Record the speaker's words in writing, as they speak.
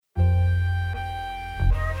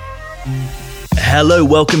Hello,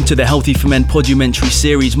 welcome to the Healthy for Men podumentary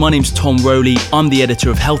series. My name's Tom Rowley. I'm the editor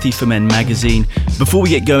of Healthy for Men magazine. Before we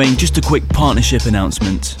get going, just a quick partnership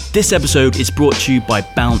announcement. This episode is brought to you by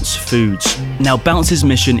Bounce Foods. Now, Bounce's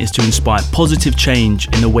mission is to inspire positive change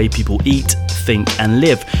in the way people eat, think and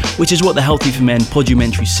live, which is what the Healthy for Men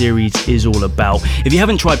podumentary series is all about. If you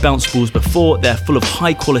haven't tried Bounce balls before, they're full of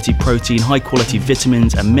high quality protein, high quality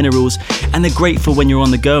vitamins and minerals, and they're great for when you're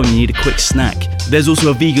on the go and you need a quick snack. There's also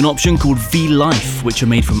a vegan option called V-Life, which are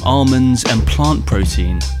made from almonds and plant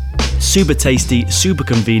protein. Super tasty, super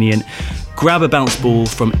convenient. Grab a Bounce ball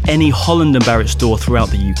from any Holland & Barrett store throughout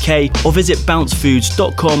the UK or visit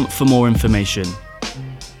bouncefoods.com for more information.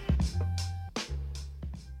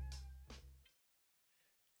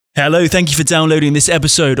 Hello, thank you for downloading this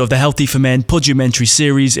episode of the Healthy for Men podumentary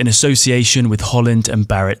series in association with Holland &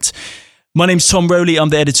 Barrett. My name's Tom Rowley, I'm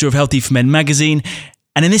the editor of Healthy for Men magazine,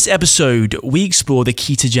 and in this episode we explore the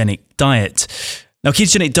ketogenic diet. Now,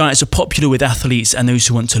 ketogenic diets are popular with athletes and those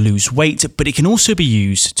who want to lose weight, but it can also be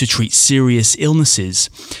used to treat serious illnesses.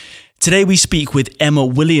 Today we speak with Emma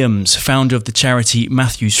Williams, founder of the charity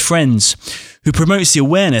Matthew's Friends, who promotes the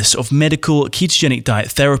awareness of medical ketogenic diet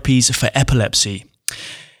therapies for epilepsy.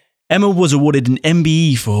 Emma was awarded an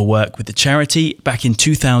MBE for her work with the charity back in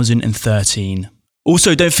 2013.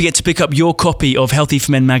 Also, don't forget to pick up your copy of Healthy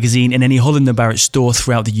for Men magazine in any Holland & Barrett store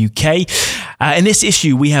throughout the UK. In this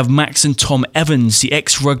issue, we have Max and Tom Evans, the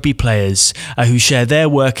ex-rugby players, who share their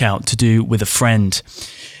workout to do with a friend.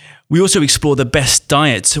 We also explore the best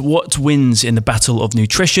diet. What wins in the battle of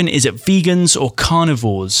nutrition? Is it vegans or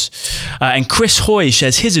carnivores? And Chris Hoy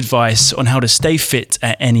shares his advice on how to stay fit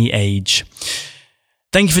at any age.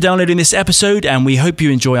 Thank you for downloading this episode, and we hope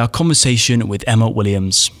you enjoy our conversation with Emma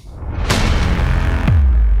Williams.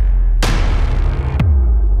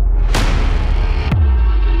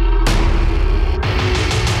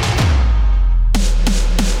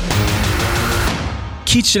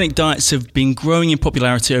 Ketogenic diets have been growing in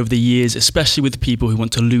popularity over the years, especially with people who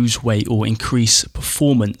want to lose weight or increase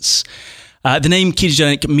performance. The name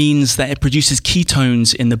ketogenic means that it produces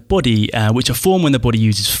ketones in the body, which are formed when the body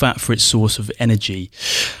uses fat for its source of energy.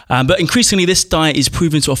 But increasingly, this diet is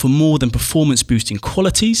proven to offer more than performance-boosting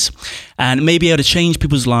qualities and may be able to change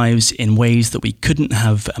people's lives in ways that we couldn't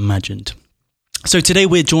have imagined. So today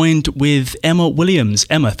we're joined with Emma Williams.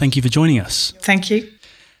 Emma, thank you for joining us. Thank you.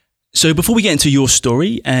 So before we get into your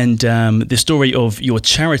story and the story of your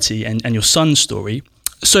charity and your son's story,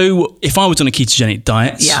 so if I was on a ketogenic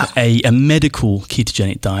diet, a medical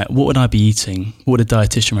ketogenic diet, what would I be eating? What would a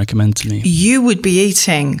dietitian recommend to me? You would be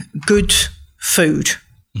eating good food.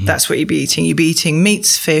 Mm-hmm. That's what you'd be eating. You'd be eating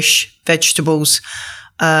meats, fish, vegetables,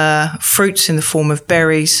 fruits in the form of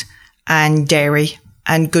berries and dairy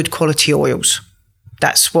and good quality oils.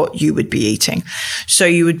 That's what you would be eating. So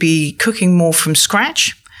you would be cooking more from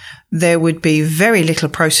scratch. There would be very little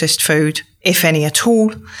processed food, if any at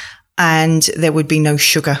all, and there would be no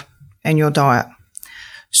sugar in your diet.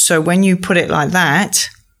 So when you put it like that,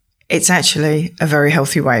 it's actually a very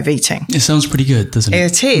healthy way of eating. It sounds pretty good, doesn't it?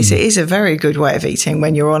 It is. Mm. It is a very good way of eating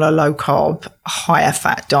when you're on a low carb, higher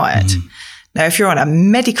fat diet. Mm. Now, if you're on a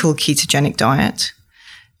medical ketogenic diet,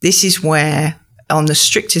 this is where on the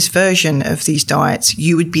strictest version of these diets,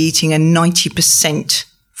 you would be eating a 90%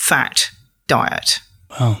 fat diet.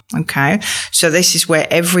 Wow. Okay. So this is where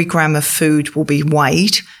every gram of food will be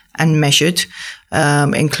weighed and measured,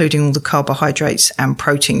 including all the carbohydrates and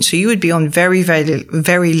protein. So you would be on very, very,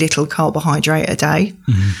 very little carbohydrate a day.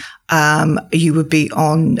 Mm-hmm. You would be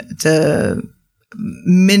on the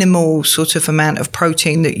minimal sort of amount of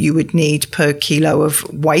protein that you would need per kilo of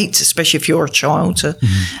weight, especially if you're a child, to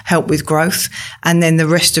help with growth. And then the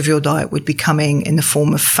rest of your diet would be coming in the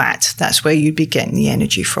form of fat. That's where you'd be getting the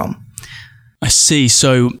energy from. I see.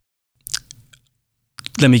 So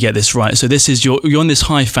let me get this right. So this is you're on this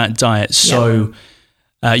high fat diet. So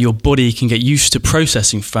your body can get used to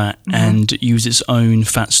processing fat and use its own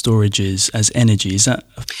fat storages as energy. Is that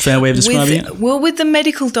a fair way of describing it? Well, with the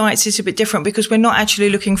medical diets, it's a bit different because we're not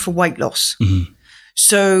actually looking for weight loss. Mm-hmm.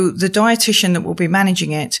 So the dietitian that will be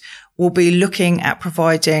managing it will be looking at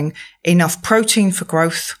providing enough protein for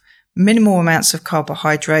growth, minimal amounts of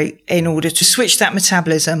carbohydrate in order to switch that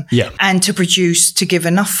metabolism and to give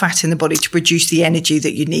enough fat in the body to produce the energy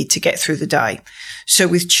that you need to get through the day. So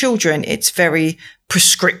with children, it's very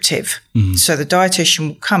prescriptive. Mm-hmm. So the dietitian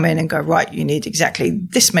will come in and go, right, you need exactly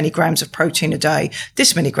this many grams of protein a day,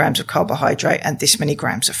 this many grams of carbohydrate, and this many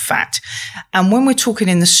grams of fat. And when we're talking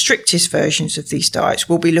in the strictest versions of these diets,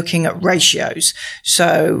 we'll be looking at ratios.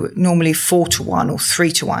 So normally 4-1 or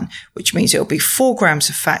 3-1, which means it'll be 4 grams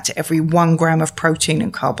of fat to every 1 gram of protein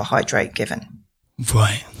and carbohydrate given.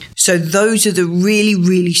 Right. So those are the really,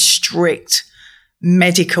 really strict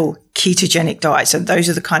medical ketogenic diets. And those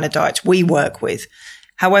are the kind of diets we work with.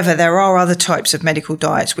 However, there are other types of medical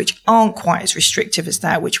diets which aren't quite as restrictive as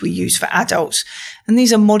that, which we use for adults. And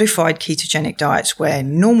these are modified ketogenic diets where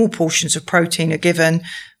normal portions of protein are given,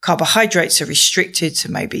 carbohydrates are restricted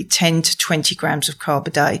to maybe 10 to 20 grams of carb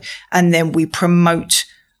a day. And then we promote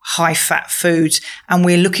high fat foods, and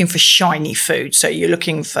we're looking for shiny food. So you're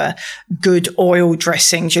looking for good oil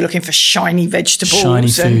dressings, you're looking for shiny vegetables. Shiny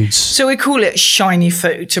foods. So we call it shiny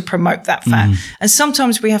food to promote that fat. And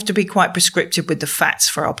sometimes we have to be quite prescriptive with the fats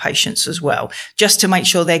for our patients as well, just to make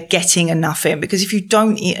sure they're getting enough in. Because if you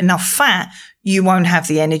don't eat enough fat, you won't have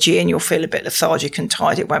the energy and you'll feel a bit lethargic and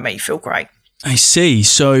tired. It won't make you feel great. I see.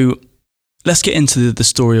 So let's get into the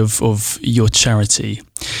story of your charity.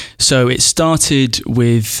 So it started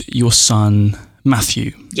with your son,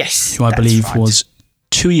 Matthew. Yes. Who I believe was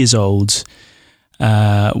 2 years old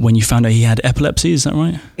when you found out he had epilepsy. Is that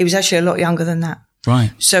right? He was actually a lot younger than that.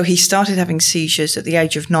 Right. So he started having seizures at the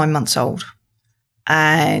age of 9 months old.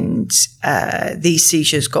 And these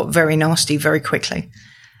seizures got very nasty very quickly.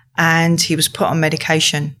 And he was put on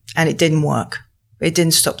medication and it didn't work. It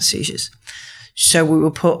didn't stop the seizures. So we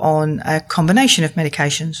were put on a combination of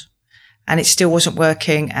medications and it still wasn't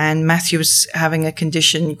working. And Matthew was having a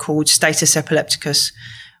condition called status epilepticus,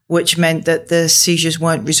 which meant that the seizures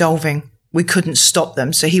weren't resolving. We couldn't stop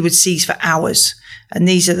them. So he would seize for hours. And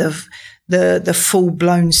these are the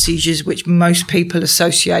full-blown seizures which most people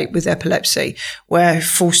associate with epilepsy, where he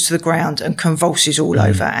falls to the ground and convulses all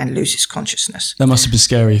over and loses consciousness. That must have been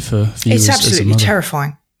scary for you It's as a absolutely mother.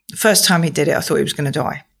 terrifying. The first time he did it, I thought he was going to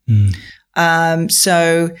die.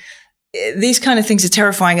 So these kind of things are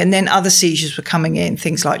terrifying. And then other seizures were coming in,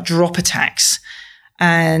 things like drop attacks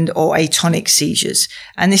or atonic seizures.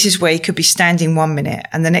 And this is where he could be standing 1 minute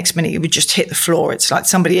and the next minute he would just hit the floor. It's like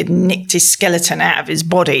somebody had nicked his skeleton out of his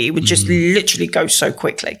body. He would just literally go so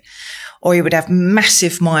quickly. Or he would have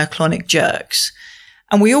massive myoclonic jerks.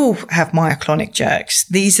 And we all have myoclonic jerks.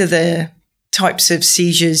 These are the types of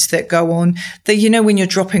seizures that go on that, when you're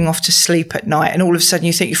dropping off to sleep at night and all of a sudden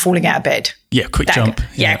you think you're falling out of bed. Yeah, quick jump.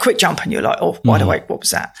 Yeah, quick jump. And you're like, oh, wide awake, what was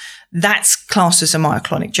that? That's classed as a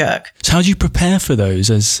myoclonic jerk. So how do you prepare for those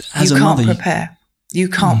as a mother? You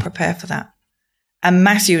can't prepare for that. And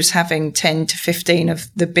Matthew was having 10 to 15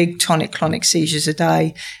 of the big tonic-clonic seizures a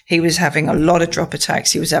day. He was having a lot of drop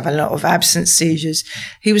attacks. He was having a lot of absence seizures.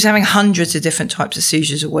 He was having hundreds of different types of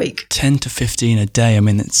seizures a week. 10 to 15 a day. I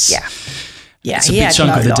mean, it's... Yeah, it's a big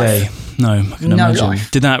chunk of the day. No, I can imagine.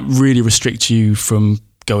 Life. Did that really restrict you from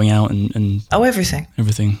going out and Oh, everything.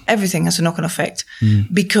 Everything. Everything has a knock-on effect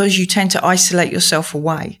because you tend to isolate yourself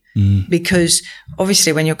away. Because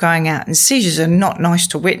obviously when you're going out, and seizures are not nice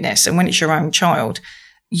to witness, and when it's your own child,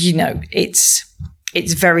 it's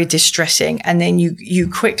very distressing. And then you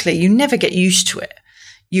quickly, you never get used to it.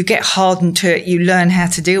 You get hardened to it. You learn how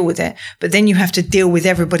to deal with it, but then you have to deal with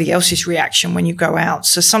everybody else's reaction when you go out.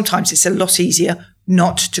 So sometimes it's a lot easier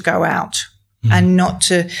not to go out and not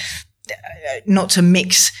to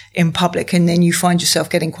mix in public. And then you find yourself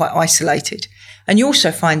getting quite isolated. And you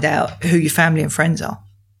also find out who your family and friends are,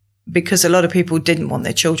 because a lot of people didn't want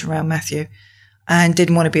their children around Matthew and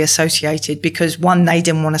didn't want to be associated because, one, they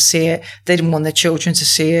didn't want to see it. They didn't want their children to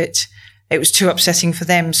see it. It was too upsetting for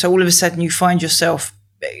them. So all of a sudden you find yourself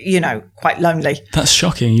quite lonely. That's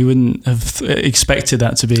shocking. You wouldn't have expected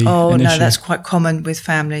that to be an issue. That's quite common with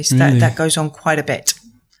families. Really? That goes on quite a bit.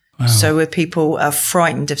 Wow. So where people are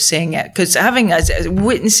frightened of seeing it, because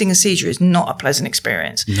witnessing a seizure is not a pleasant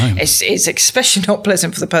experience. No. It's especially not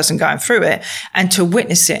pleasant for the person going through it, and to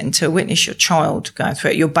witness it and to witness your child going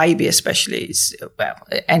through it, your baby especially, is,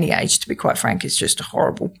 at any age, to be quite frank, is just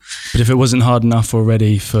horrible. But if it wasn't hard enough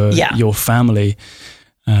already for your family,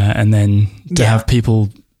 and then to have people,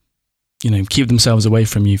 keep themselves away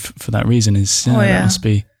from you for that reason that must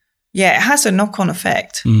be. Yeah, it has a knock-on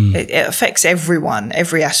effect. It affects everyone,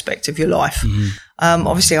 every aspect of your life.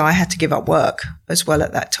 Obviously, I had to give up work as well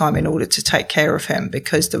at that time in order to take care of him,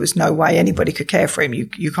 because there was no way anybody could care for him.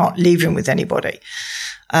 You can't leave him with anybody.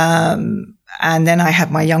 And then I had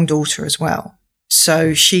my young daughter as well.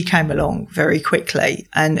 So she came along very quickly.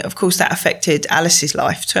 And of course, that affected Alice's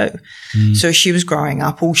life too. So she was growing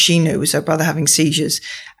up. All she knew was her brother having seizures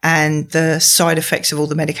and the side effects of all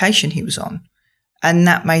the medication he was on. And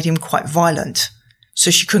that made him quite violent.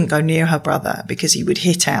 So she couldn't go near her brother because he would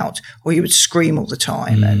hit out or he would scream all the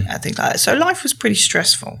time and things like that. So life was pretty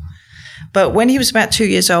stressful. But when he was about 2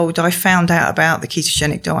 years old, I found out about the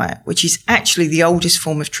ketogenic diet, which is actually the oldest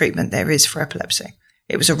form of treatment there is for epilepsy.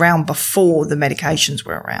 It was around before the medications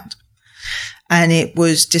were around. And it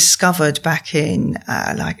was discovered back in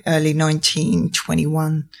early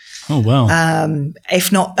 1921. Oh, wow.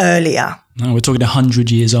 If not earlier. No, we're talking 100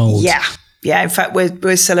 years old. Yeah. Yeah, in fact,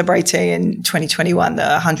 we're celebrating in 2021 the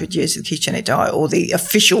 100 years of the ketogenic diet, or the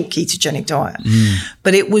official ketogenic diet.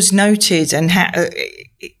 But it was noted, and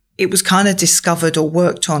it was kind of discovered or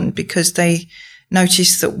worked on because they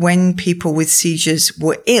noticed that when people with seizures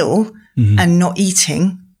were ill and not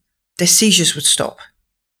eating, their seizures would stop.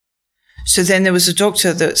 So then there was a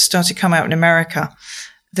doctor that started coming out in America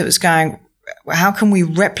that was going, well, how can we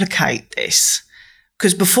replicate this?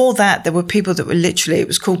 Because before that, there were people that were literally, it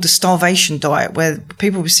was called the starvation diet, where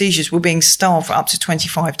people with seizures were being starved for up to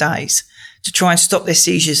 25 days to try and stop their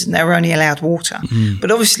seizures, and they were only allowed water. But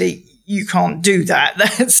obviously, you can't do that.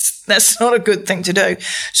 That's not a good thing to do.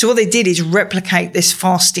 So what they did is replicate this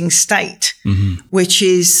fasting state, which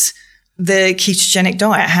is the ketogenic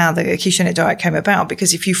diet, how the ketogenic diet came about.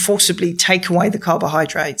 Because if you forcibly take away the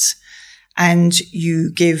carbohydrates and you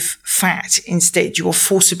give fat instead, you are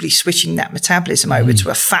forcibly switching that metabolism over to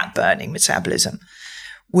a fat-burning metabolism,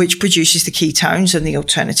 which produces the ketones and the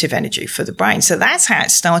alternative energy for the brain. So that's how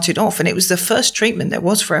it started off. And it was the first treatment there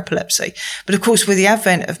was for epilepsy. But of course, with the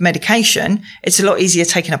advent of medication, it's a lot easier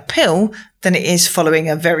taking a pill than it is following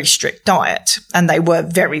a very strict diet. And they were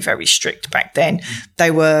very, very strict back then.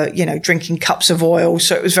 They were, drinking cups of oil.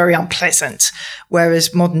 So it was very unpleasant.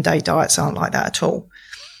 Whereas modern day diets aren't like that at all.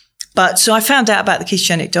 But so I found out about the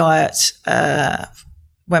ketogenic diet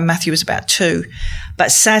when Matthew was about 2.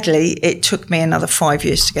 But sadly, it took me another 5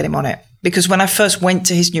 years to get him on it. Because when I first went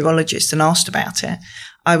to his neurologist and asked about it,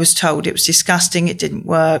 I was told it was disgusting, it didn't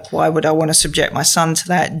work. Why would I want to subject my son to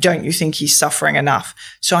that? Don't you think he's suffering enough?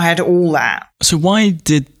 So I had all that. So why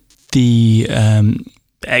did the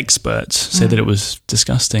experts say that it was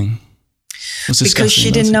disgusting? Because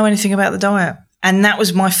she didn't know anything about the diet. And that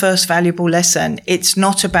was my first valuable lesson. It's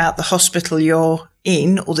not about the hospital you're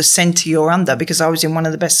in or the centre you're under, because I was in one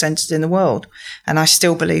of the best centres in the world. And I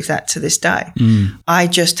still believe that to this day. I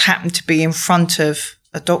just happened to be in front of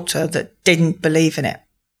a doctor that didn't believe in it.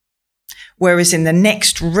 Whereas in the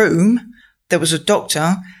next room, there was a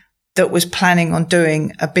doctor that was planning on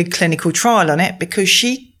doing a big clinical trial on it because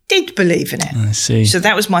she did believe in it. I see. So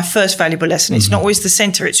that was my first valuable lesson. It's not always the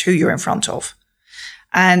centre, it's who you're in front of.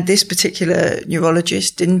 And this particular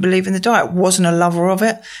neurologist didn't believe in the diet, wasn't a lover of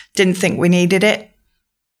it, didn't think we needed it.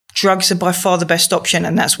 Drugs are by far the best option,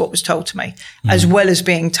 and that's what was told to me, as well as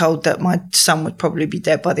being told that my son would probably be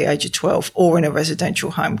dead by the age of 12 or in a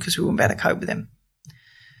residential home because we wouldn't be able to cope with him.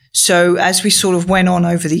 So as we sort of went on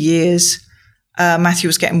over the years, Matthew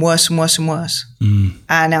was getting worse and worse and worse.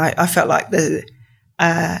 And I felt like the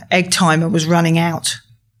egg timer was running out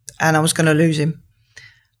and I was going to lose him.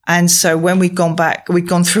 And so when we'd gone back, we'd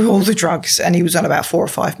gone through all the drugs, and he was on about 4 or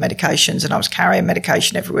 5 medications, and I was carrying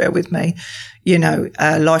medication everywhere with me.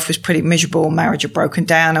 Life was pretty miserable. Marriage had broken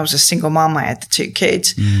down. I was a single mum. I had the 2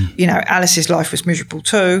 kids. Alice's life was miserable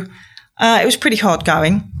too. It was pretty hard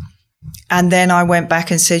going. And then I went back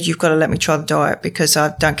and said, you've got to let me try the diet because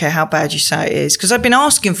I don't care how bad you say it is. Because I've been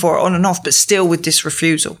asking for it on and off, but still with this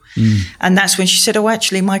refusal. And that's when she said, oh,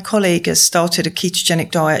 actually, my colleague has started a ketogenic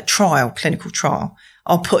diet trial, clinical trial.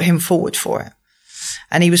 I'll put him forward for it.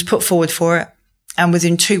 And he was put forward for it. And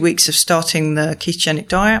within 2 weeks of starting the ketogenic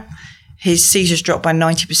diet, his seizures dropped by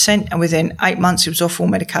 90%. And within 8 months, he was off all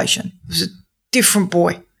medication. He was a different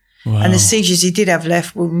boy. Wow. And the seizures he did have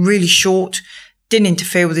left were really short, didn't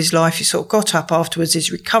interfere with his life. He sort of got up afterwards.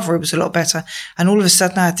 His recovery was a lot better. And all of a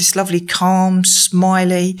sudden, I had this lovely, calm,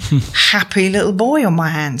 smiley, happy little boy on my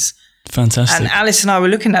hands. Fantastic. And Alice and I were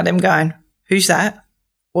looking at him going, who's that?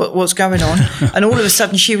 What's going on? And all of a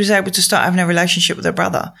sudden she was able to start having a relationship with her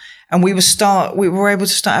brother, and we were able to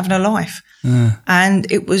start having a life. And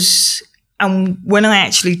when I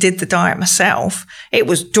actually did the diet myself, it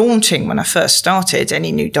was daunting when I first started.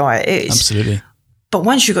 Any new diet is. Absolutely. But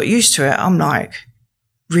once you got used to it, I'm like,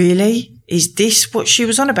 really? Is this what she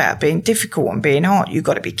was on about? Being difficult and being hard? You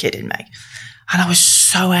got to be kidding me. And I was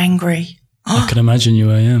so angry. I can imagine you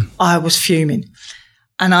were, yeah. I was fuming.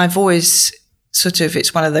 And I've always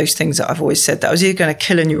it's one of those things that I've always said that I was either going to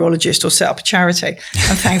kill a neurologist or set up a charity.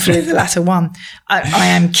 And thankfully the latter one. I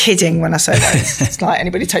am kidding when I say that. It's like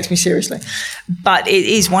anybody takes me seriously. But it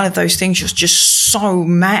is one of those things you're just so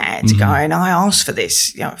mad going, I asked for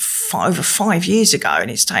this, over 5 years ago, and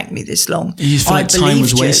it's taken me this long. You feel like time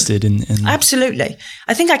was wasted. Absolutely.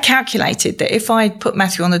 I think I calculated that if I put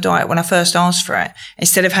Matthew on the diet when I first asked for it,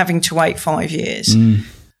 instead of having to wait 5 years,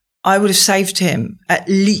 I would have saved him at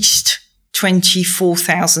least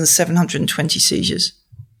 24,720 seizures,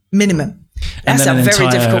 minimum. That's a very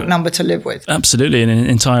difficult number to live with. Absolutely. And an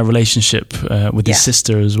entire relationship with his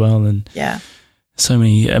sister as well. And so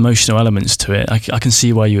many emotional elements to it. I can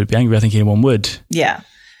see why you would be angry. I think anyone would. Yeah.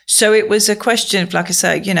 So it was a question of, like I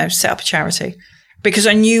say, set up a charity. Because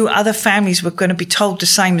I knew other families were going to be told the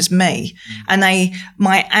same as me. And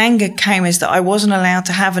my anger came as that I wasn't allowed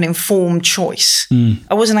to have an informed choice.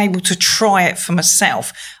 I wasn't able to try it for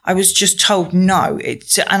myself. I was just told no.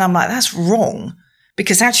 And I'm like, that's wrong.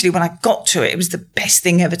 Because actually, when I got to it, it was the best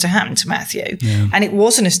thing ever to happen to Matthew. Yeah. And it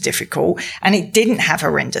wasn't as difficult, and it didn't have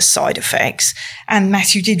horrendous side effects. And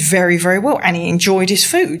Matthew did very, very well, and he enjoyed his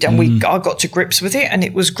food. And I got to grips with it, and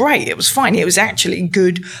it was great. It was fine. It was actually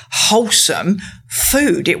good, wholesome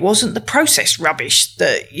food. It wasn't the processed rubbish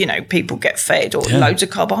that, people get fed or loads of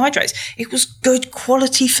carbohydrates. It was good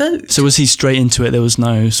quality food. So was he straight into it? There was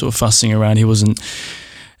no sort of fussing around? He wasn't...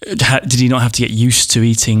 Did he not have to get used to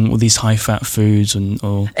eating all these high-fat foods?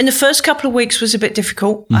 Or? In the first couple of weeks was a bit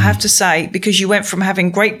difficult, I have to say, because you went from having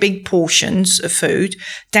great big portions of food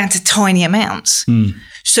down to tiny amounts.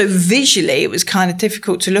 So visually, it was kind of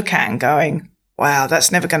difficult to look at and going, wow,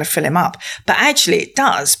 that's never going to fill him up. But actually it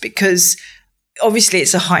does, because obviously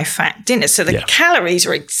it's a high-fat dinner. So the calories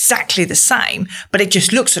are exactly the same, but it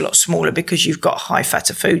just looks a lot smaller because you've got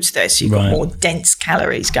high-fatter foods there. So you've got more dense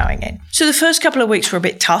calories going in. So the first couple of weeks were a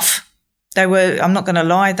bit tough. They were, I'm not going to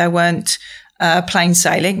lie, they weren't plain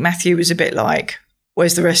sailing. Matthew was a bit like,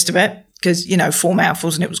 where's the rest of it? Because, 4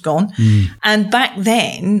 mouthfuls and it was gone. And back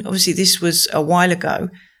then, obviously this was a while ago,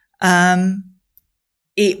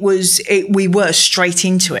 we were straight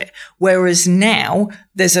into it. Whereas now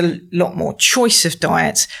there's a lot more choice of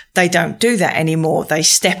diets. They don't do that anymore. They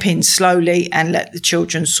step in slowly and let the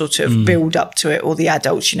children sort of build up to it, or the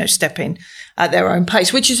adults, step in at their own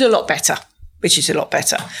pace, which is a lot better.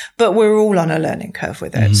 But we're all on a learning curve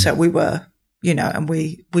with it. So we were, and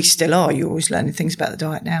we still are. You're always learning things about the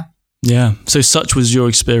diet now. Yeah. So such was your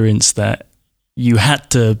experience that you had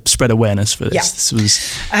to spread awareness for this. Yeah. This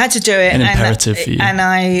was I had to do it. An imperative for you. And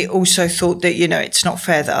I also thought that, it's not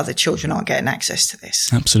fair that other children aren't getting access to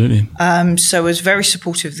this. Absolutely. So I was very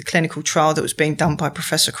supportive of the clinical trial that was being done by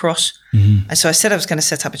Professor Cross. And so I said I was going to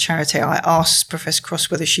set up a charity. I asked Professor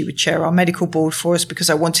Cross whether she would chair our medical board for us, because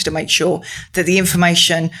I wanted to make sure that the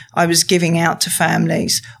information I was giving out to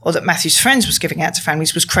families, or that Matthew's friends was giving out to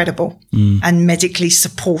families, was credible and medically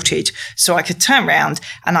supported. So I could turn around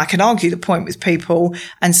and I could argue the point with people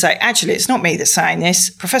and say, actually, it's not me that's saying this.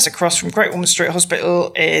 Professor Cross from Great Ormond Street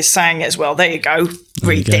Hospital is saying it as well. There you go.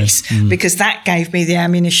 Read this. Because that gave me the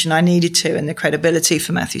ammunition I needed to, and the credibility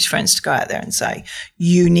for Matthew's friends to go out there and say,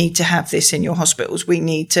 you need to have this in your hospitals. We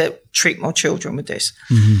need to treat more children with this.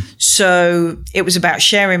 So it was about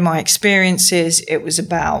sharing my experiences. It was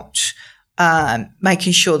about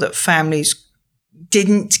making sure that families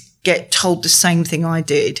didn't get told the same thing I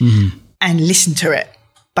did and listen to it.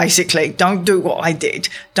 Basically, don't do what I did.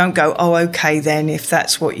 Don't go, oh, okay, then if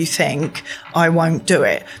that's what you think, I won't do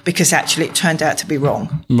it, because actually it turned out to be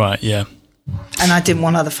wrong. Right, yeah. And I didn't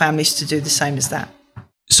want other families to do the same as that.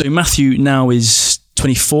 So Matthew now is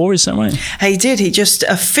 24, is that right? He did. He just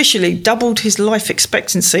officially doubled his life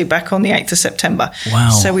expectancy back on the 8th of September.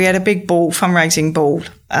 Wow. So we had a big fundraising ball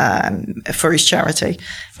for his charity.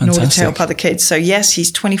 Fantastic. In order to help other kids. So yes, he's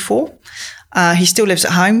 24. He still lives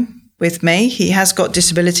at home with me. He has got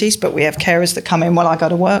disabilities, but we have carers that come in while I go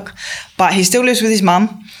to work. But he still lives with his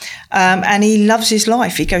mum, and he loves his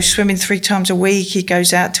life. He goes swimming 3 times a week. He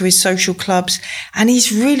goes out to his social clubs, and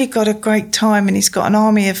he's really got a great time. And he's got an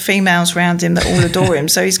army of females around him that all adore him.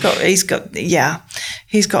 So he's got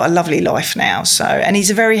a lovely life now. So, and he's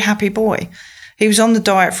a very happy boy. He was on the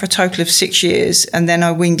diet for a total of 6 years, and then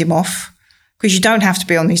I weaned him off, because you don't have to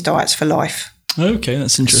be on these diets for life. Okay,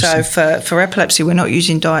 that's interesting. So for epilepsy, we're not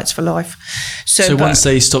using diets for life. So once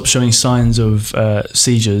they stop showing signs of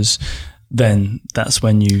seizures, then that's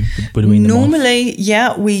when you would wean them off? Normally,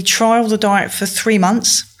 we trial the diet for 3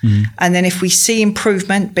 months. And then if we see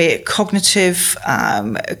improvement, be it cognitive,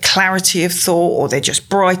 clarity of thought, or they're just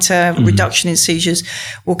brighter, reduction in seizures,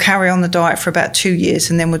 we'll carry on the diet for about 2 years,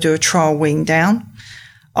 and then we'll do a trial wean down.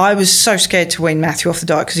 I was so scared to wean Matthew off the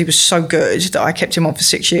diet because he was so good that I kept him on for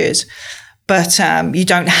 6 years. But you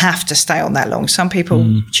don't have to stay on that long. Some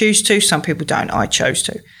people choose to, some people don't. I chose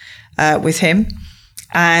to with him.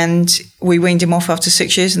 And we weaned him off after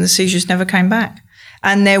 6 years, and the seizures never came back.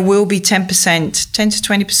 And there will be 10 to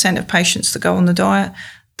 20% of patients that go on the diet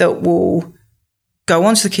that will go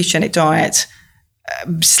onto the ketogenic diet,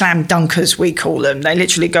 slam dunkers, we call them. They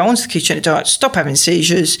literally go onto the ketogenic diet, stop having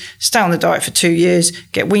seizures, stay on the diet for 2 years,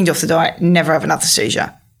 get weaned off the diet, never have another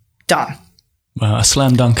seizure. Done. Wow, a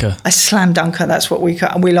slam dunker. A slam dunker, that's what we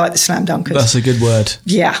like the slam dunkers. That's a good word.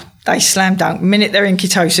 Yeah, they slam dunk. The minute they're in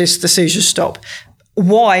ketosis, the seizures stop.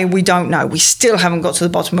 Why, we don't know. We still haven't got to the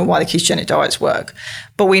bottom of why the ketogenic diets work.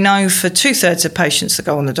 But we know for 2/3 of patients that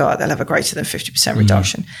go on the diet, they'll have a greater than 50%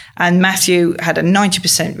 reduction. And Matthew had a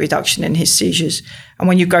 90% reduction in his seizures. And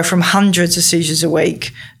when you go from hundreds of seizures a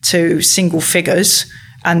week to single figures,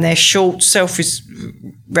 and they're short,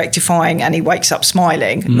 self-rectifying, and he wakes up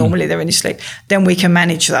smiling, normally they're in his sleep, then we can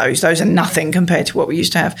manage those. Those are nothing compared to what we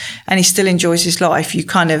used to have. And he still enjoys his life. You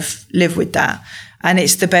kind of live with that. And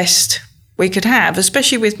it's the best we could have,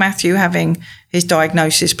 especially with Matthew having his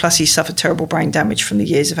diagnosis, plus he suffered terrible brain damage from the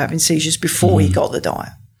years of having seizures before he got the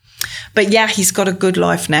diet. But yeah, he's got a good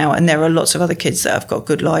life now, and there are lots of other kids that have got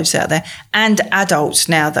good lives out there, and adults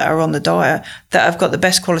now that are on the diet that have got the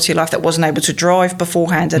best quality of life, that wasn't able to drive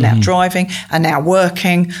beforehand, and now driving, and now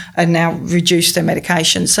working, and now reduce their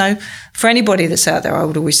medication. So for anybody that's out there, I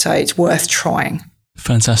would always say it's worth trying.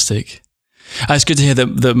 Fantastic. It's good to hear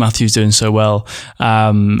that Matthew's doing so well,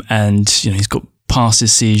 and he's got past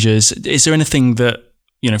his seizures. Is there anything that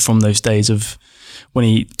from those days of when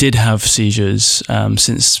he did have seizures,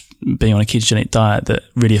 since being on a ketogenic diet, that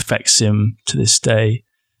really affects him to this day?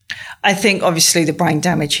 I think obviously the brain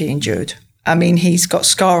damage he endured. I mean, he's got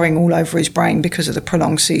scarring all over his brain because of the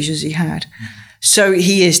prolonged seizures he had. So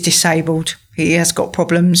he is disabled. He has got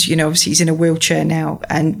problems. Obviously he's in a wheelchair now.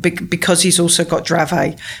 And because he's also got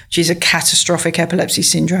Dravet, which is a catastrophic epilepsy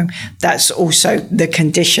syndrome, that's also the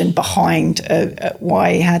condition behind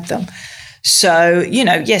why he had them. So,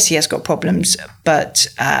 yes, he has got problems, but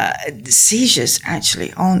seizures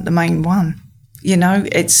actually aren't the main one.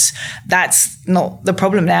 That's not the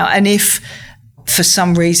problem now. And if for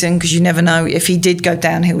some reason, because you never know, if he did go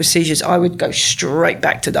downhill with seizures, I would go straight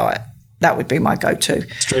back to diet. That would be my go-to.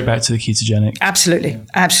 Straight back to the ketogenic. Absolutely.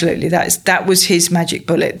 Absolutely. That was his magic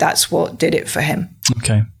bullet. That's what did it for him.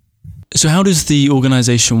 Okay. So how does the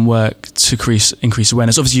organisation work to increase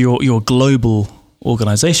awareness? Obviously, you're a global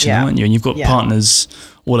organisation, aren't you? And you've got partners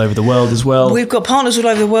all over the world as well. We've got partners all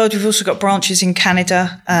over the world. We've also got branches in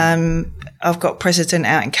Canada. I've got a president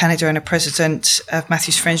out in Canada and a president of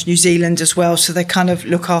Matthew's Friends New Zealand as well. So they kind of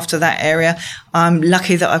look after that area. I'm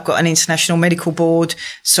lucky that I've got an international medical board.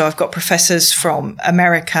 So I've got professors from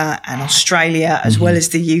America and Australia, as well as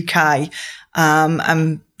the UK,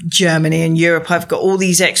 and Germany and Europe. I've got all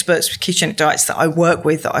these experts with ketogenic diets that I work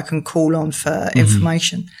with that I can call on for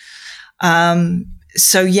information.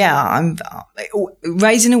 So I'm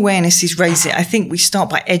raising awareness is raising. I think we start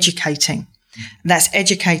by educating. And that's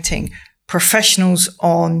educating professionals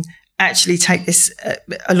on actually take this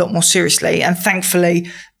a lot more seriously. And thankfully,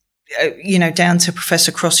 down to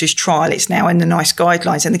Professor Cross's trial, it's now in the NICE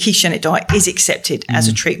guidelines, and the ketogenic diet is accepted as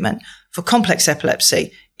a treatment for complex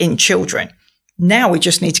epilepsy in children. Now we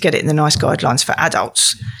just need to get it in the NICE guidelines for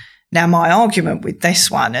adults. Now, my argument with this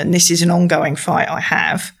one, and this is an ongoing fight I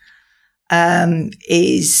have,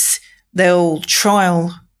 is they'll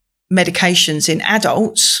trial medications in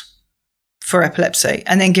adults for epilepsy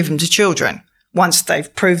and then give them to children once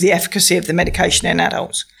they've proved the efficacy of the medication in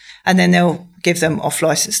adults, and then they'll give them off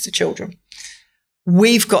license to children.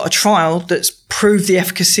 We've got a trial that's proved the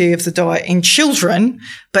efficacy of the diet in children,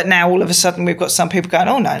 but now all of a sudden we've got some people going,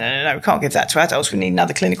 oh, no, we can't give that to adults. We need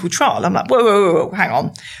another clinical trial. I'm like, whoa, hang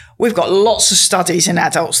on. We've got lots of studies in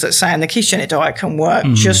adults that say the ketogenic diet can work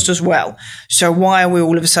just as well. So why are we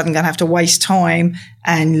all of a sudden going to have to waste time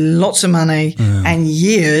and lots of money and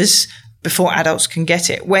years before adults can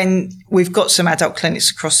get it, when we've got some adult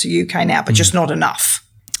clinics across the UK now, but just not enough.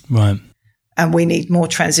 Right. And we need more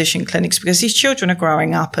transition clinics because these children are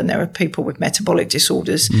growing up, and there are people with metabolic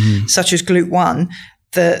disorders such as GLUT1,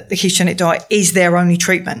 the ketogenic diet is their only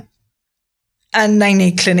treatment. And they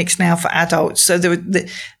need clinics now for adults. So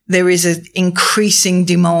there is an increasing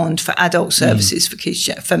demand for adult services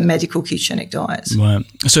for medical ketogenic diets. Right.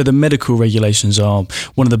 So the medical regulations are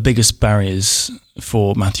one of the biggest barriers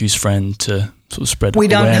for Matthew's Friend to sort of spread We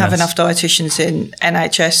don't awareness. have enough dietitians in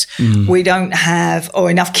NHS. We don't have, or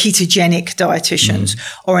enough ketogenic dietitians,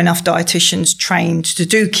 or enough dietitians trained to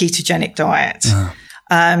do ketogenic diets.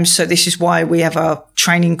 So this is why we have our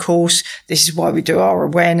training course. This is why we do our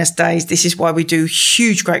awareness days. This is why we do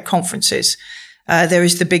huge, great conferences. There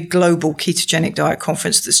is the big global ketogenic diet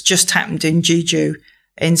conference that's just happened in Jeju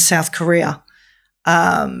in South Korea.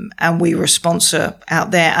 And we were a sponsor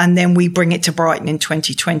out there, and then we bring it to Brighton in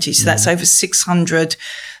 2020. So that's over 600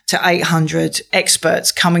 to 800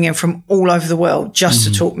 experts coming in from all over the world just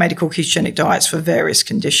to talk medical ketogenic diets for various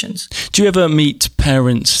conditions. Do you ever meet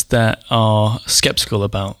parents that are skeptical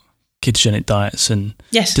about ketogenic diets and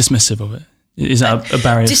dismissive of it? Is that a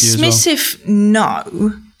barrier for you as well? Dismissive,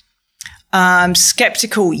 no.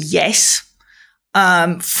 Skeptical, yes.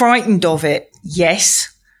 Frightened of it,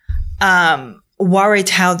 yes. Worried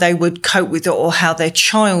how they would cope with it or how their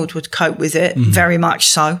child would cope with it, very much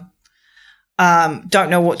so. Don't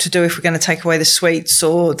know what to do if we're going to take away the sweets,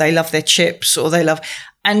 or they love their chips, or they love...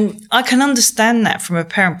 And I can understand that from a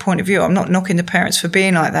parent point of view. I'm not knocking the parents for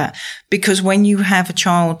being like that, because when you have a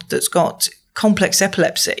child that's got complex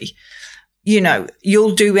epilepsy, you know,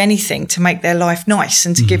 you'll do anything to make their life nice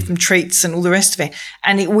and to give them treats and all the rest of it.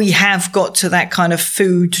 And we have got to that kind of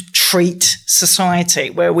food treat society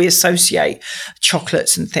where we associate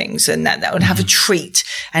chocolates and things, and that would have a treat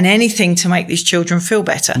and anything to make these children feel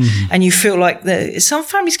better. And you feel like some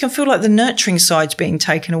families can feel like the nurturing side's being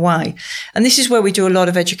taken away. And this is where we do a lot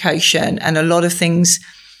of education and a lot of things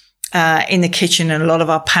in the kitchen, and a lot of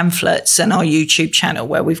our pamphlets and our YouTube channel,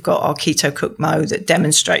 where we've got our Keto Cook Mo that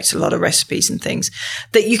demonstrates a lot of recipes and things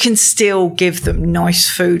that you can still give them nice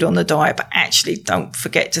food on the diet, but actually don't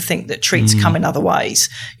forget to think that treats come in other ways.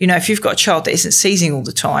 You know, if you've got a child that isn't seizing all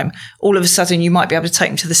the time, all of a sudden you might be able to take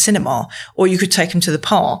them to the cinema, or you could take them to the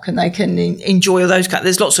park and they can enjoy all those.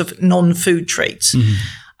 There's lots of non-food treats.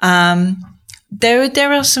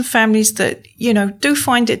 There are some families that, you know, do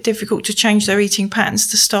find it difficult to change their eating patterns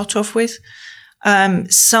to start off with.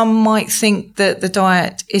 Some might think that the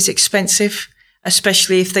diet is expensive,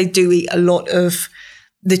 especially if they do eat a lot of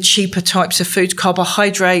the cheaper types of food.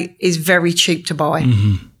 Carbohydrate is very cheap to buy.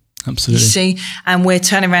 Absolutely. You see, and we're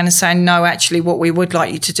turning around and saying, no, actually what we would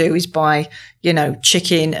like you to do is buy, you know,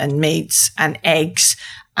 chicken and meats and eggs.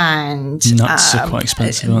 And nuts are quite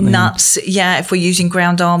expensive, aren't they? Nuts, yeah, if we're using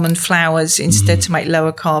ground almond flours instead to make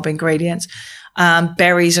lower carb ingredients.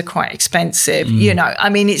 Berries are quite expensive. You know, I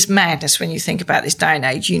mean, it's madness when you think about this day and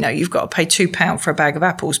age. You know, you've got to pay £2 for a bag of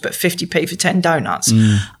apples, but 50p for 10 donuts.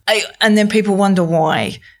 And then people wonder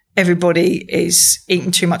why everybody is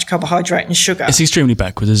eating too much carbohydrate and sugar. It's extremely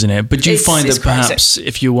backwards, isn't it? But do you find that perhaps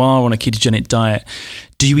if you are on a ketogenic diet,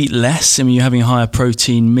 do you eat less? I mean, you're having higher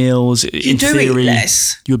protein meals. You do eat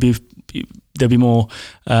less. There'll be more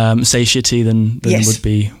satiety than would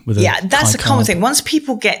be with a that's a common thing. Once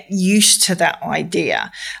people get used to that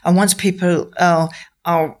idea, and once people are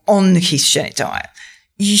on the ketogenic diet,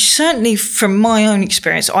 you certainly, from my own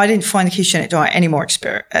experience, I didn't find the ketogenic diet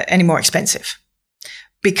any more expensive,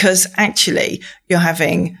 because actually you're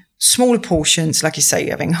having smaller portions, like you say,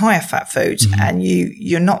 you're having higher fat foods, and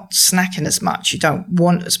you're not snacking as much. You don't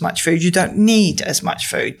want as much food. You don't need as much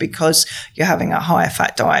food because you're having a higher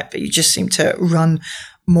fat diet, but you just seem to run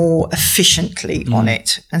more efficiently on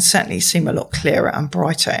it, and certainly seem a lot clearer and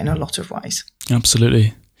brighter in a lot of ways.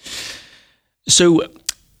 Absolutely. So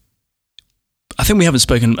I think we haven't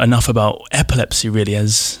spoken enough about epilepsy really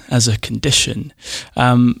as a condition.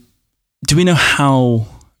 Do we know how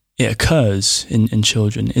it occurs in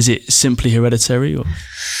children? Is it simply hereditary? Or?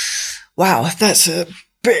 Wow, that's a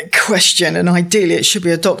big question, and ideally it should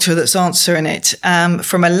be a doctor that's answering it.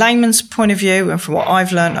 From a layman's point of view, and from what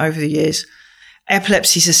I've learned over the years,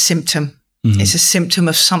 epilepsy is a symptom. It's a symptom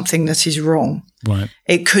of something that is wrong. Right.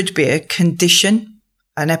 It could be a condition,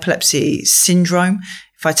 an epilepsy syndrome.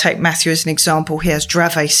 If I take Matthew as an example, he has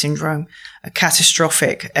Dravet syndrome, a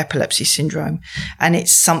catastrophic epilepsy syndrome, and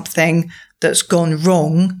it's something that's gone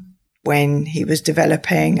wrong when he was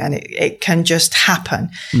developing, and it can just happen.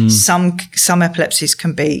 Some epilepsies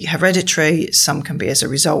can be hereditary, some can be as a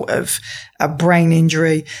result of a brain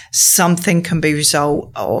injury, something can be a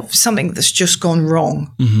result of something that's just gone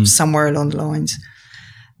wrong somewhere along the lines.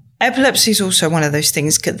 Epilepsy is also one of those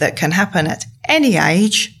things that can happen at any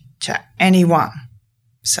age to anyone.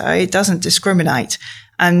 So it doesn't discriminate.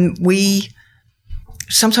 And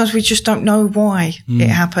sometimes we just don't know why it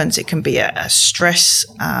happens. It can be a stress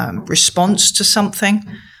response to something.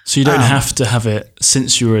 So you don't have to have it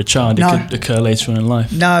since you were a child. It could occur later on in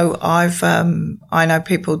life. No, I know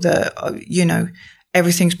people that, you know,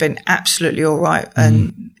 everything's been absolutely all right.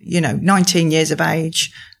 And, you know, 19 years of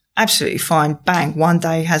age, absolutely fine. Bang, one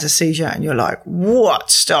day has a seizure and you're like,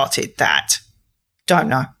 what started that? Don't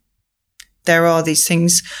know. There are these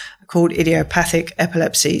things called idiopathic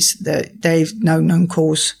epilepsies that they've no known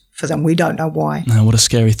cause for them. We don't know why. Oh, what a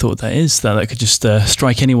scary thought that is, that could just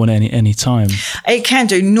strike anyone any time. It can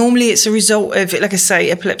do. Normally it's a result of, like I say,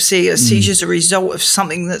 epilepsy, a seizure is a result of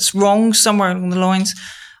something that's wrong somewhere along the lines.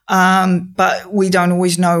 But we don't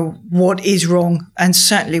always know what is wrong. And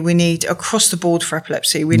certainly we need, across the board for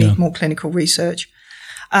epilepsy, we need more clinical research.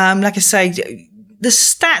 Like I say, the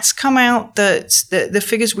stats come out that the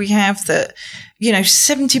figures we have that, you know,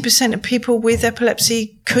 70% of people with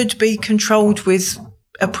epilepsy could be controlled with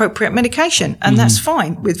appropriate medication, and that's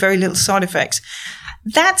fine with very little side effects.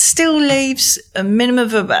 That still leaves a minimum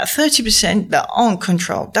of about 30% that aren't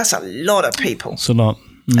controlled. That's a lot of people. It's a lot.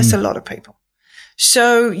 That's a lot of people.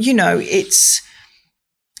 So,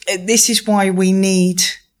 this is why we need,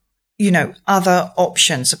 other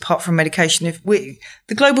options apart from medication.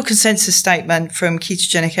 The global consensus statement from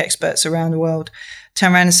ketogenic experts around the world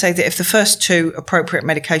turn around and say that if the first 2 appropriate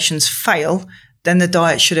medications fail, then the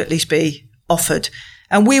diet should at least be offered.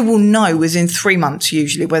 And we will know within 3 months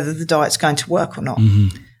usually whether the diet's going to work or not.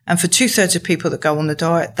 And for 2/3 of people that go on the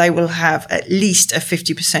diet, they will have at least a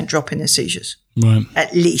 50% drop in their seizures. Right.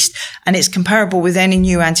 At least. And it's comparable with any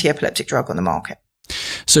new anti-epileptic drug on the market.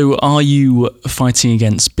 So are you fighting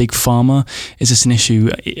against Big Pharma? Is this an issue,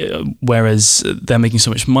 whereas they're making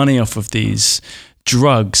so much money off of these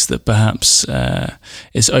drugs that perhaps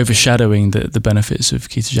is overshadowing the benefits of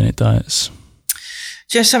ketogenic diets?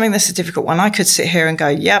 Just something that's a difficult one. I could sit here and go,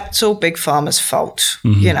 yep, it's all Big Pharma's fault.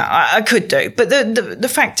 I could do. But the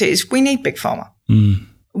fact is, we need Big Pharma.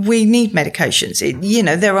 We need medications.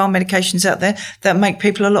 There are medications out there that make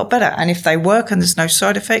people a lot better. And if they work and there's no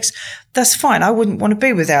side effects, that's fine. I wouldn't want to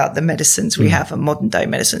be without the medicines we have and modern day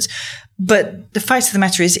medicines. But the fact of the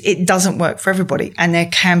matter is it doesn't work for everybody. And there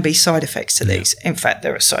can be side effects to these. In fact,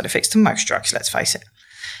 there are side effects to most drugs, let's face it.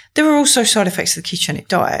 There are also side effects of the ketogenic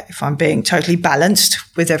diet, if I'm being totally balanced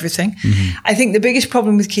with everything. I think the biggest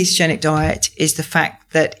problem with ketogenic diet is the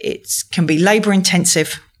fact that it can be labor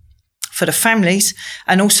intensive for the families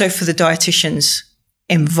and also for the dietitians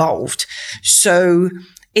involved. So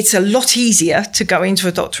it's a lot easier to go into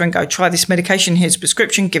a doctor and go, try this medication, here's a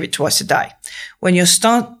prescription, give it twice a day. When you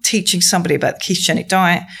start teaching somebody about the ketogenic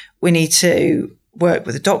diet, we need to work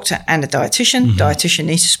with a doctor and a dietitian. Dietitian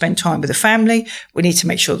needs to spend time with the family. We need to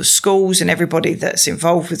make sure the schools and everybody that's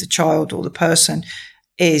involved with the child or the person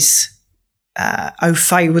is au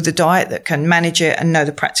fait with the diet, that can manage it and know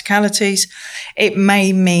the practicalities. It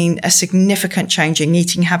may mean a significant change in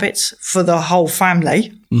eating habits for the whole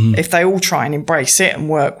family if they all try and embrace it and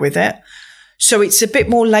work with it. So it's a bit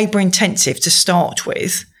more labor intensive to start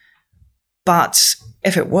with, but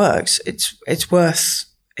if it works, it's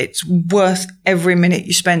worth every minute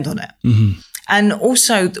you spend on it. And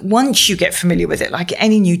also, once you get familiar with it, like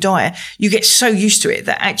any new diet, you get so used to it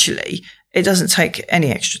that actually it doesn't take any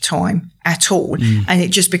extra time at all. And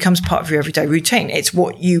it just becomes part of your everyday routine. It's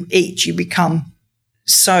what you eat. You become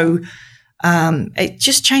so, it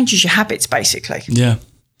just changes your habits, basically. Yeah.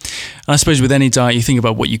 And I suppose with any diet, you think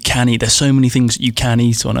about what you can eat. There's so many things you can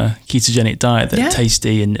eat on a ketogenic diet that are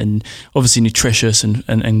tasty and obviously nutritious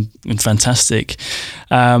and fantastic,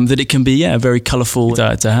 that it can be, a very colourful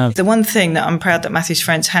diet to have. The one thing that I'm proud that Matthew's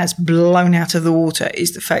Friends has blown out of the water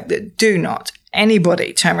is the fact that do not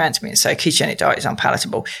anybody turn around to me and say ketogenic diet is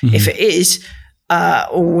unpalatable. If it is,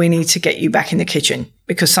 we need to get you back in the kitchen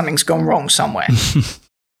because something's gone wrong somewhere.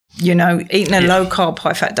 Eating a low-carb,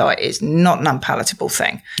 high-fat diet is not an unpalatable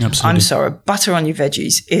thing. Absolutely. I'm sorry, butter on your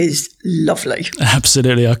veggies is lovely.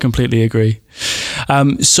 Absolutely, I completely agree.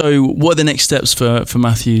 So what are the next steps for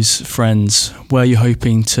Matthew's Friends? Where are you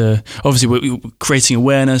hoping to... Obviously, we're creating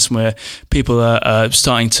awareness where people are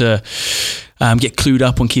starting to get clued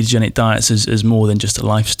up on ketogenic diets as more than just a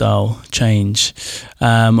lifestyle change.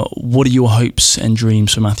 What are your hopes and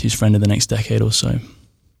dreams for Matthew's Friend in the next decade or so?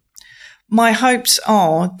 My hopes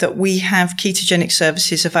are that we have ketogenic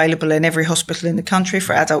services available in every hospital in the country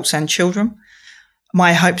for adults and children.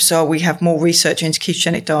 My hopes are we have more research into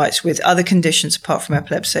ketogenic diets with other conditions apart from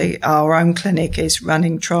epilepsy. Our own clinic is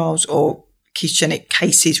running trials or ketogenic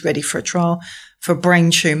cases ready for a trial for brain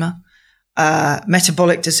tumour,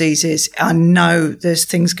 metabolic diseases. I know there's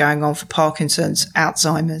things going on for Parkinson's,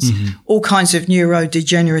 Alzheimer's, all kinds of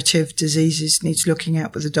neurodegenerative diseases needs looking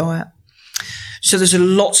at with the diet. So there's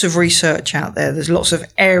lots of research out there. There's lots of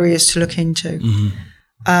areas to look into.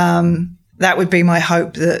 That would be my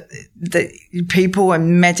hope, that people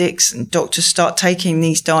and medics and doctors start taking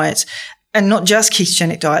these diets, and not just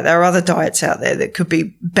ketogenic diet. There are other diets out there that could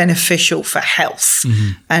be beneficial for health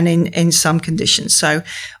and in some conditions. So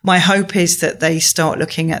my hope is that they start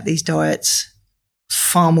looking at these diets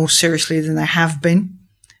far more seriously than they have been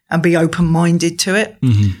and be open-minded to it.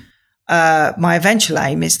 My eventual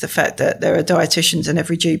aim is the fact that there are dietitians in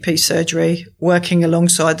every GP surgery working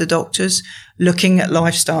alongside the doctors, looking at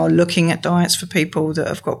lifestyle, looking at diets for people that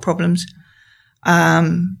have got problems.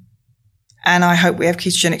 And I hope we have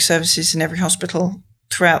ketogenic services in every hospital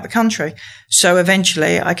throughout the country. So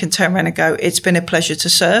eventually I can turn around and go, it's been a pleasure to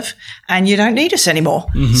serve and you don't need us anymore.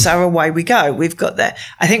 So away we go. We've got that.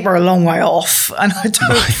 I think we're a long way off and I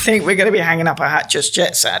don't think we're going to be hanging up our hat just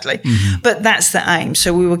yet, sadly. But that's the aim.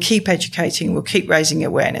 So we will keep educating. We'll keep raising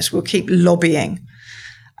awareness. We'll keep lobbying.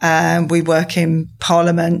 We work in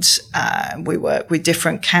Parliament. We work with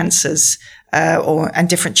different cancers and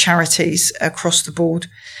different charities across the board.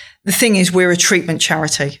 The thing is, we're a treatment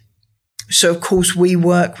charity. So, of course, we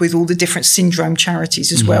work with all the different syndrome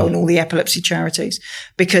charities as well and all the epilepsy charities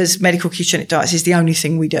because medical ketogenic diets is the only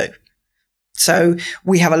thing we do. So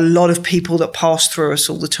we have a lot of people that pass through us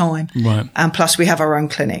all the time. Right. And plus we have our own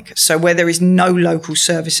clinic. So where there is no local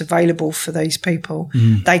service available for these people,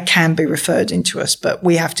 they can be referred into us. But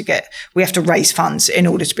we have to raise funds in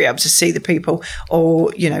order to be able to see the people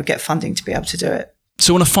or, get funding to be able to do it.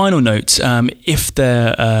 So on a final note, if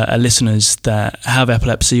there are listeners that have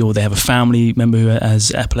epilepsy or they have a family member who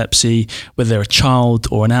has epilepsy, whether they're a child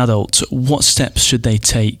or an adult, what steps should they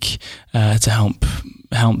take to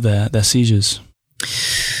help their seizures?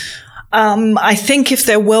 I think if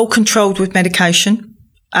they're well controlled with medication,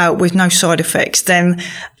 with no side effects, then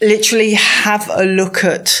literally have a look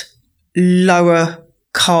at lower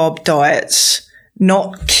carb diets.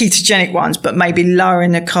 Not ketogenic ones, but maybe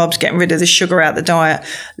lowering the carbs, getting rid of the sugar out the diet,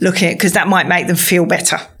 because that might make them feel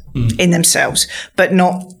better in themselves, but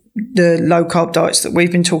not the low carb diets that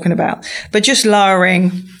we've been talking about. But just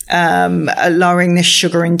lowering the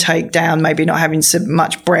sugar intake down, maybe not having so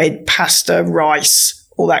much bread, pasta, rice,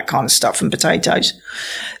 all that kind of stuff, and potatoes,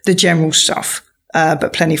 the general stuff,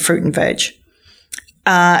 but plenty of fruit and veg.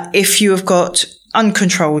 If you have got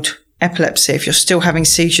uncontrolled epilepsy, if you're still having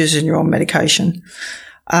seizures and you're on medication,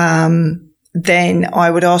 then I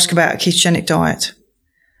would ask about a ketogenic diet.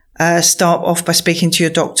 Start off by speaking to your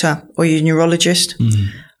doctor or your neurologist.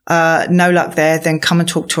 No luck there, then come and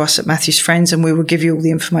talk to us at Matthews Friends and we will give you all the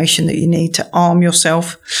information that you need to arm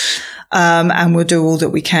yourself. And we'll do all that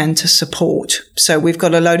we can to support. So we've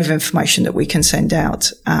got a load of information that we can send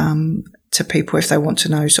out to people if they want to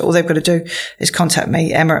know. So all they've got to do is contact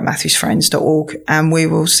me, emma@matthewsfriends.org, and we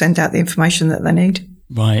will send out the information that they need.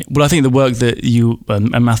 Right. Well, I think the work that you and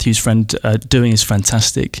Matthew's Friend are doing is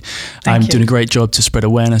fantastic. Thank you. Doing a great job to spread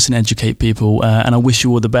awareness and educate people, and I wish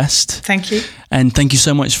you all the best. Thank you. And thank you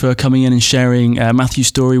so much for coming in and sharing Matthew's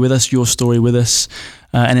story with us, your story with us,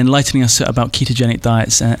 and enlightening us about ketogenic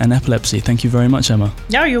diets and epilepsy. Thank you very much, Emma.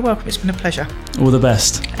 No, you're welcome. It's been a pleasure. All the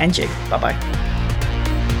best. And you. Bye-bye.